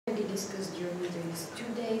discussed during these 2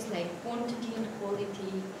 days, like quantity and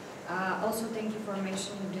quality. Also, thank you for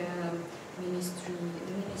mentioning the Minister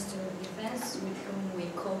of Defense, with whom we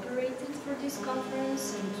cooperated for this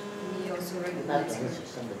conference, and we also recognize her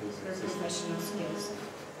professional skills.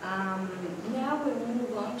 Now we will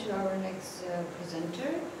move on to our next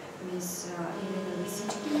presenter, Ms. Elena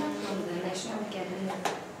Lisichkina from the National Academy of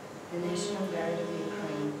the National Guard of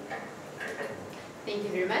Ukraine. Thank you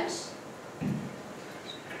very much.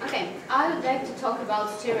 Okay, I would like to talk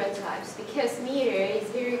about stereotypes, because media is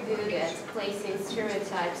very good at placing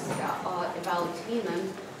stereotypes about women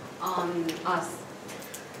on us.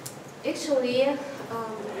 Actually,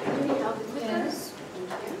 do we have the clickers? Yes.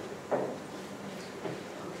 Thank you.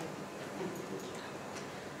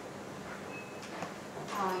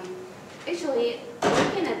 Actually,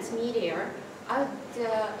 looking at media, I would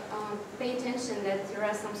pay attention that there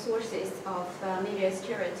are some sources of media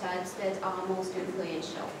stereotypes that are most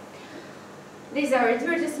influential. These are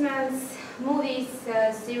advertisements, movies,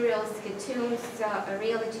 serials, cartoons,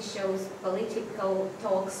 reality shows, political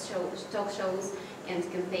talk shows, and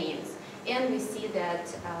campaigns. And we see that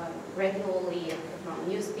regularly from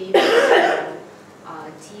newspapers,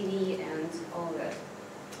 TV, and all that.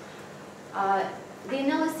 The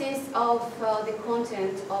analysis of the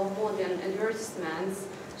content of modern advertisements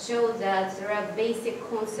show that there are basic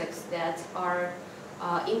concepts that are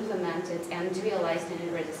implemented and realized in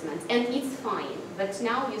advertisements, and it's fine. But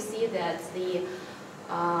now you see that the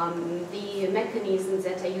mechanisms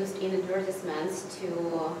that are used in advertisements to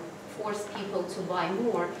force people to buy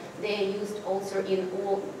more, they are used also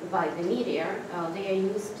by the media. They are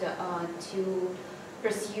used to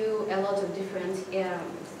pursue a lot of different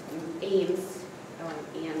aims.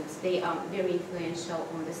 And they are very influential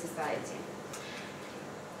on the society.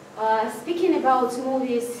 Speaking about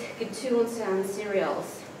movies, cartoons, and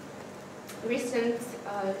serials, recent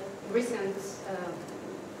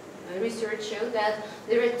research shows that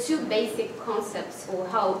there are two basic concepts for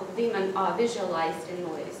how women are visualized in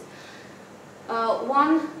movies.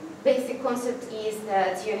 One basic concept is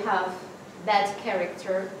that you have bad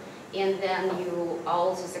character, and then you are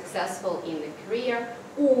also successful in the career.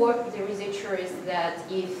 Or the researcher is that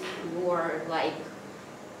if you're like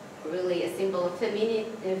really a symbol of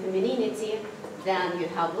femininity, then you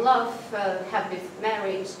have love, happy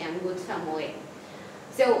marriage, and good family.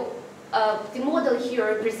 So the model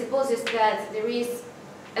here presupposes that there is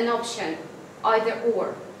an option, either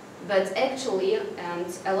or. But actually, and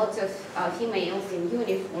a lot of females in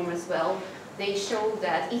uniform as well, they show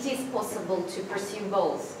that it is possible to pursue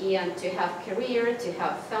both, and to have career, to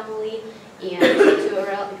have family, and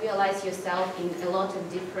to realize yourself in a lot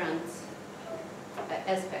of different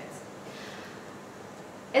aspects.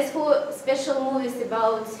 As for special movies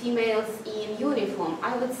about females in uniform,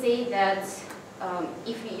 I would say that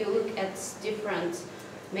if you look at different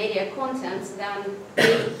media contents, then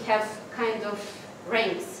they have kind of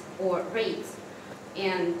ranks or rates,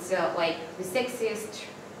 and like the sexiest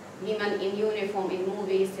women in uniform in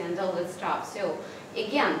movies and all that stuff. So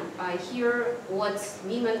again, here what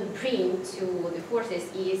women bring to the forces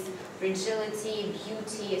is fragility,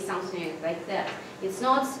 beauty, something like that. It's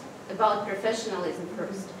not about professionalism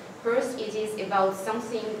first. First, it is about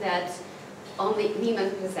something that only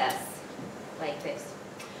women possess, like this.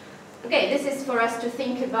 Okay, this is for us to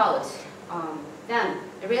think about. Then,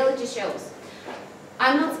 reality shows.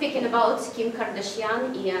 I'm not speaking about Kim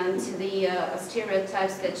Kardashian and the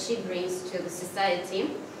stereotypes that she brings to the society.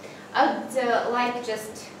 I'd like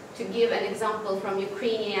just to give an example from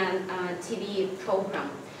Ukrainian TV program.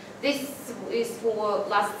 This is for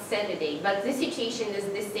last Saturday, but the situation is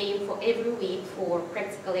the same for every week, for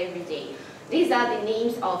practically every day. These are the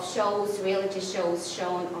names of shows, reality shows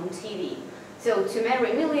shown on TV. So, To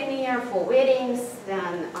Marry a Millionaire for weddings,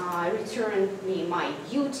 then Return Me My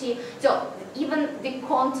Beauty. So even the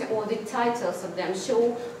content or the titles of them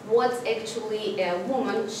show what actually a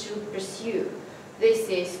woman should pursue. This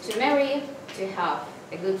is to marry, to have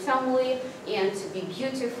a good family, and to be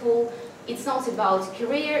beautiful. It's not about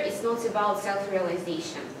career, it's not about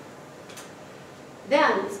self-realization.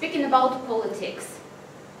 Then, speaking about politics,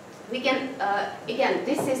 we can, again,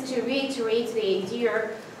 this is to reiterate the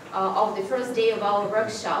idea of the first day of our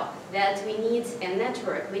workshop, that we need a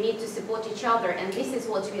network, we need to support each other, and this is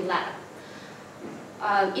what we lack.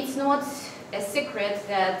 It's not a secret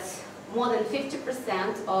that more than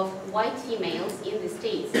 50% of white females in the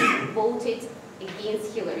States voted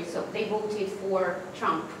against Hillary, so they voted for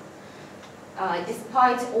Trump.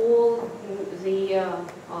 Despite all the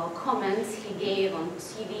comments he gave on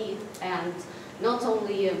TV, and not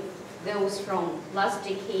only those from last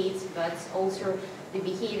decade, but also the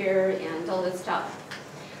behavior and all that stuff.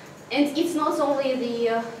 And it's not only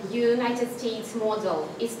the United States model,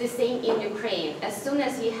 it's the same in Ukraine. As soon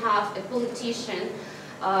as you have a politician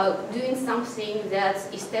doing something that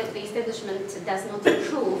the establishment does not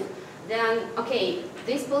approve, then, okay,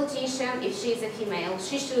 this politician, if she is a female,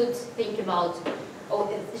 she should think about, or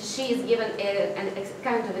she is given a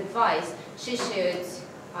kind of advice, she should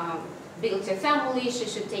build a family, she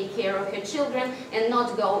should take care of her children and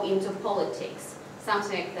not go into politics,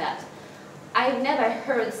 something like that. I've never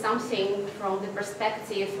heard something from the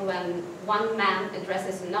perspective when one man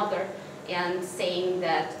addresses another and saying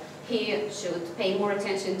that he should pay more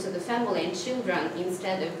attention to the family and children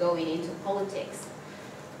instead of going into politics.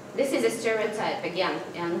 This is a stereotype again,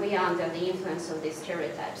 and we are under the influence of these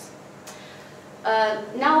stereotypes.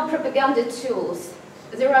 Now, propaganda tools.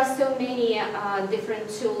 There are so many different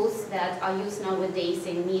tools that are used nowadays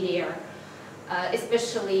in media,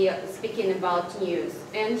 especially speaking about news.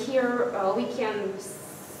 And here we can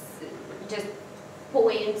just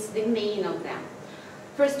point the main of them.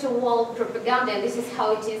 First of all, propaganda, this is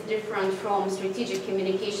how it is different from strategic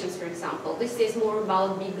communications, for example. This is more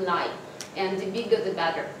about big lie, and the bigger the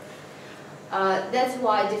better. That's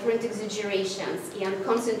why different exaggerations and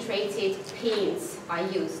concentrated paints are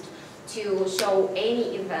used to show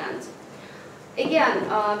any event. Again,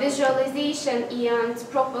 visualization and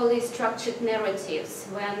properly structured narratives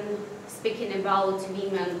when speaking about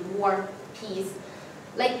women, war, peace.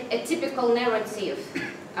 Like a typical narrative,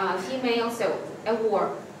 females, so a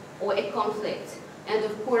war or a conflict. And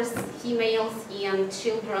of course, females and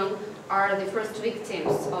children are the first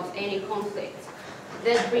victims of any conflict.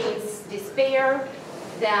 That brings despair,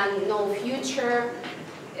 then no future,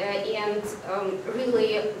 and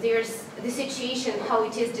really there's the situation, how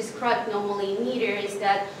it is described normally in media, is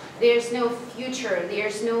that there's no future,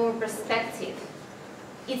 there's no perspective.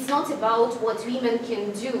 It's not about what women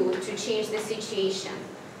can do to change the situation.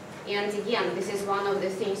 And again, this is one of the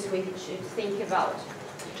things we should think about.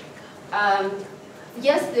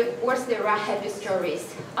 Yes, of course there are happy stories.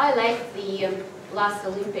 I like the last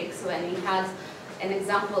Olympics when we had an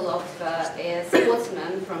example of a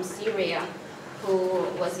sportsman from Syria who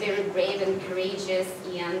was very brave and courageous,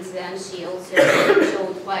 and then she also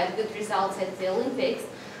showed quite good results at the Olympics.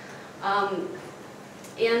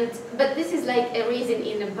 But this is like a raisin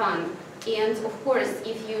in a bun. And of course,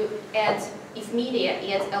 if media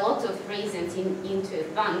adds a lot of raisins into a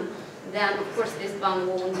bun, then of course this bun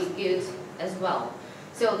won't be good as well.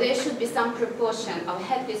 So there should be some proportion of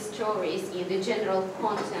happy stories in the general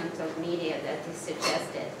content of media that is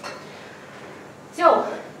suggested. So,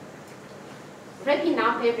 wrapping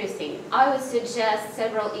up everything, I would suggest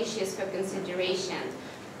several issues for consideration,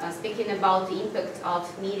 speaking about the impact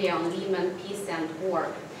of media on women, peace and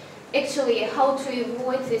war. Actually, how to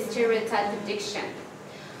avoid the stereotype addiction.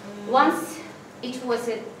 Once it was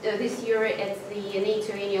this year at the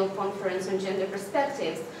NATO annual conference on gender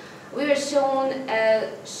perspectives, we were shown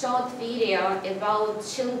a short video about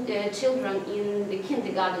children in the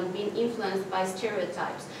kindergarten being influenced by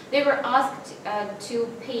stereotypes. They were asked to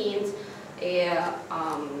paint a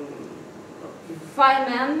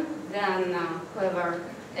fireman, then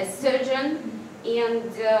a surgeon,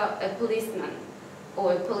 and a policeman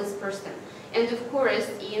or a police person. And of course,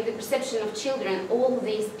 in the perception of children, all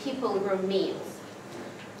these people were males.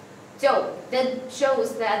 So that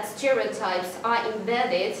shows that stereotypes are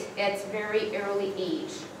embedded at very early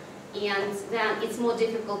age, and then it's more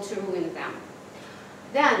difficult to ruin them.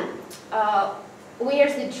 Then,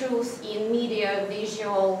 where's the truth in media,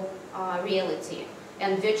 visual reality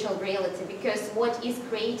and virtual reality? Because what is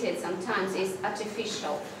created sometimes is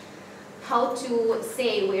artificial. How to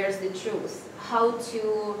say where's the truth? How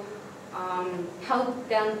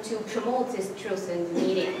then to promote this truth in the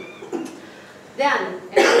media? Then,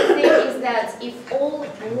 another thing is that if all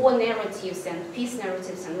war narratives and peace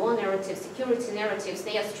narratives and war narratives, security narratives,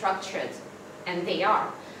 they are structured, and they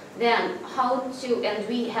are, then how to, and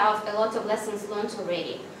we have a lot of lessons learned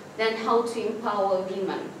already, then how to empower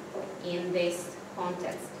women in this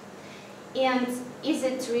context? And is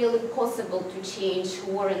it really possible to change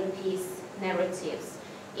war and peace narratives?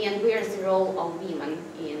 And where is the role of women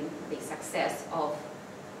in the success of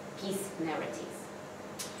peace narratives?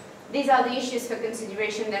 These are the issues for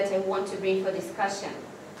consideration that I want to bring for discussion.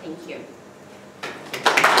 Thank you.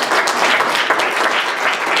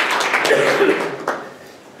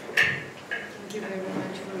 Thank you very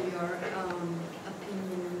much for your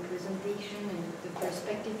opinion and presentation and the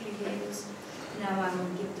perspective you gave us. Now I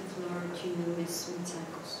will give the floor to Ms.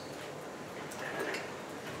 Mitsakos.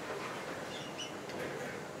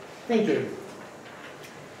 Thank you.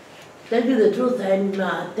 tell you the truth, I'm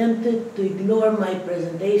tempted to ignore my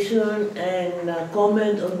presentation and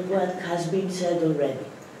comment on what has been said already.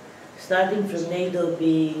 Starting from NATO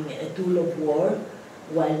being a tool of war,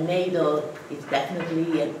 while NATO is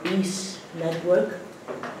definitely a peace network,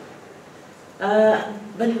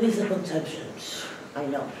 but it is a conception, I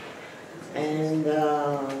know. And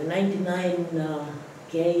the 99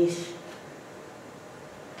 case,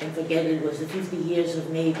 and forget it was the 50 years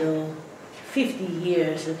of NATO, 50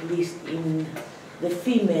 years at least in the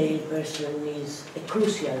female person is a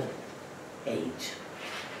crucial age.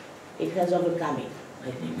 It has overcome it,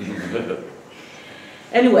 I think.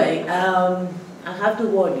 Anyway, I have to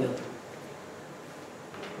warn you.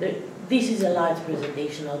 This is a large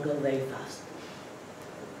presentation, I'll go very fast.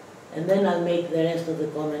 And then I'll make the rest of the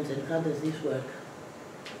comments and how does this work?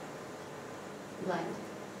 Blind.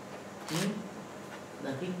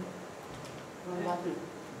 Nothing? One button.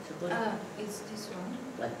 It's this one.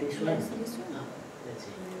 Like this one? Yes, this one. Oh, let's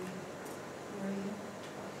see. Where are you?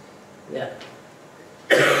 Yeah.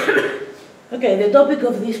 Okay, the topic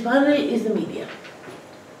of this panel is the media.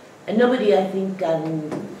 And nobody, I think,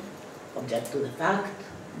 can object to the fact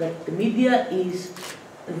that the media is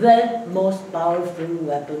the most powerful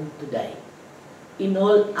weapon today, in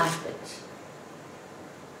all aspects.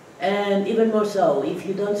 And even more so, if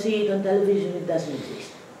you don't see it on television, it doesn't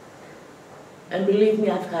exist. And believe me,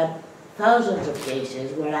 I've had thousands of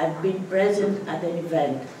cases where I've been present at an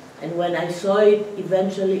event, and when I saw it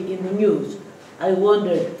eventually in the news, I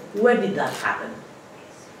wondered, where did that happen?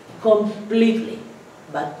 Completely,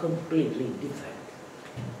 but completely different.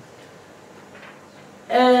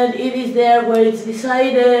 And it is there where it's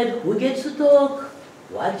decided who gets to talk,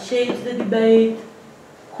 what shapes the debate,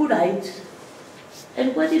 who writes,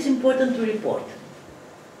 and what is important to report,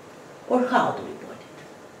 or how to report it.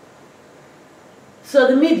 So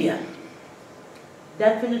the media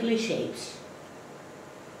definitely shapes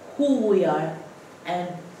who we are and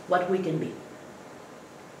what we can be.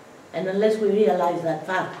 And unless we realize that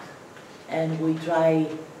fact and we try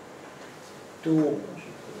to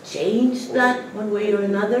change that one way or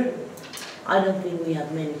another, I don't think we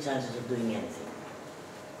have many chances of doing anything.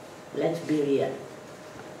 Let's be real.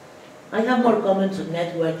 I have more comments on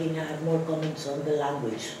networking, I have more comments on the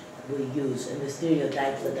language we use and the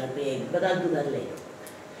stereotypes that are created, but I'll do that later.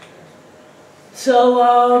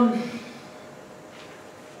 So,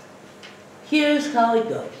 here's how it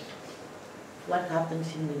goes. What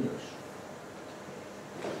happens in the news.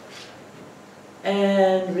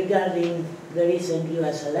 And regarding the recent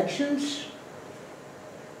US elections,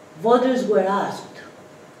 voters were asked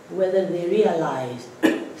whether they realized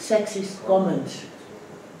sexist comments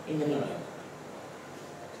in the media.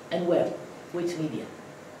 And where? Which media?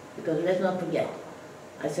 Because let's not forget,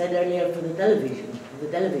 I said earlier for the television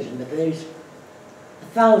that there is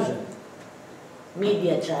 1,000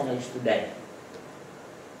 media channels today.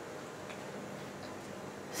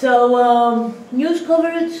 So, news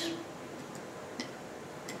coverage,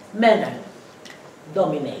 men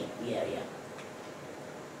dominate the area.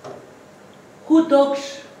 Who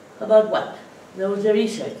talks about what? There was a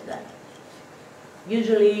research done.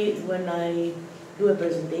 Usually when I do a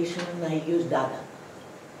presentation, I use data.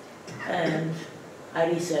 And I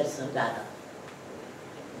research some data.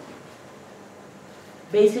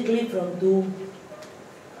 Basically from 2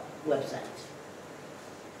 websites.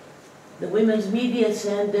 The Women's Media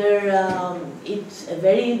Center, it's a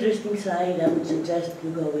very interesting site. I would suggest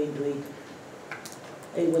you go into it.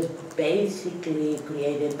 It was basically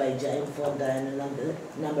created by Jane Fonda and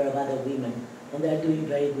a number of other women, and they're doing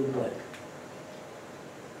very good work.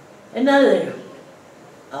 Another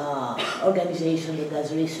organization that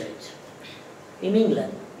does research in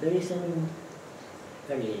England. There is some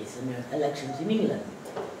very recent elections in England.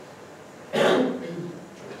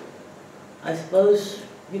 I suppose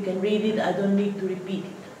you can read it, I don't need to repeat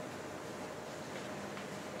it.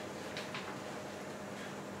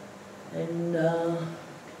 And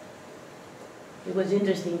it was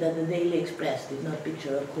interesting that the Daily Express did not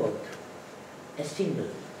picture a quote, a single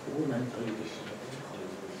woman politician,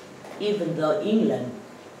 even though England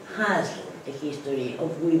has a history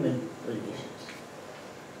of women politicians.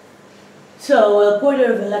 So, a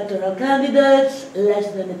quarter of electoral candidates,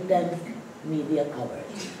 less than a tenth media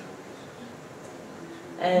coverage.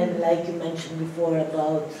 And like you mentioned before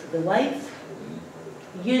about the wife,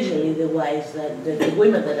 usually the wives that the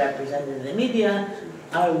women that are presented in the media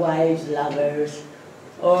are wives, lovers,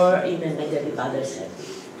 or in a negative other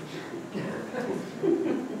sense.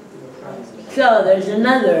 So there's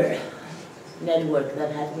another network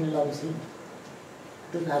that has been launched in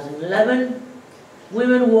 2011,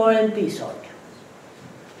 Women, War and Peace Org.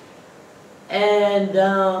 And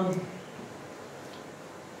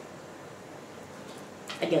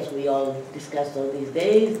I guess we all discussed all these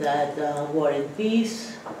days that war and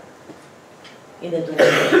peace in the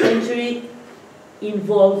 20th century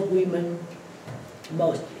involve women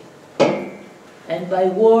mostly. And by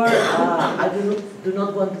war, I do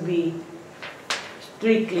not want to be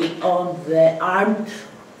strictly on the armed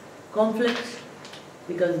conflicts,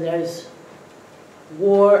 because there's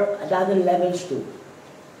war at other levels too.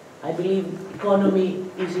 I believe economy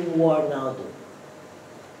is in war now too,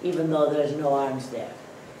 even though there's no arms there.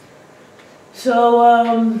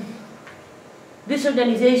 So this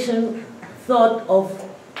organization thought of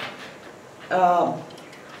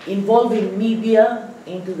involving media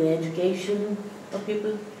into the education of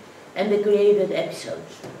people, and they created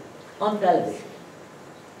episodes on television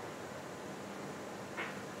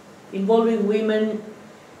involving women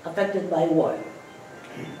affected by war.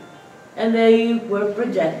 And they were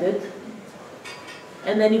projected,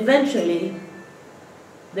 and then eventually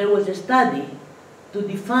there was a study to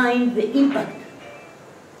define the impact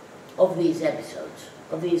of these episodes,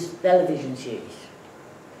 of these television series.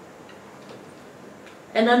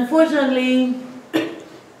 And unfortunately,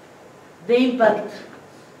 the impact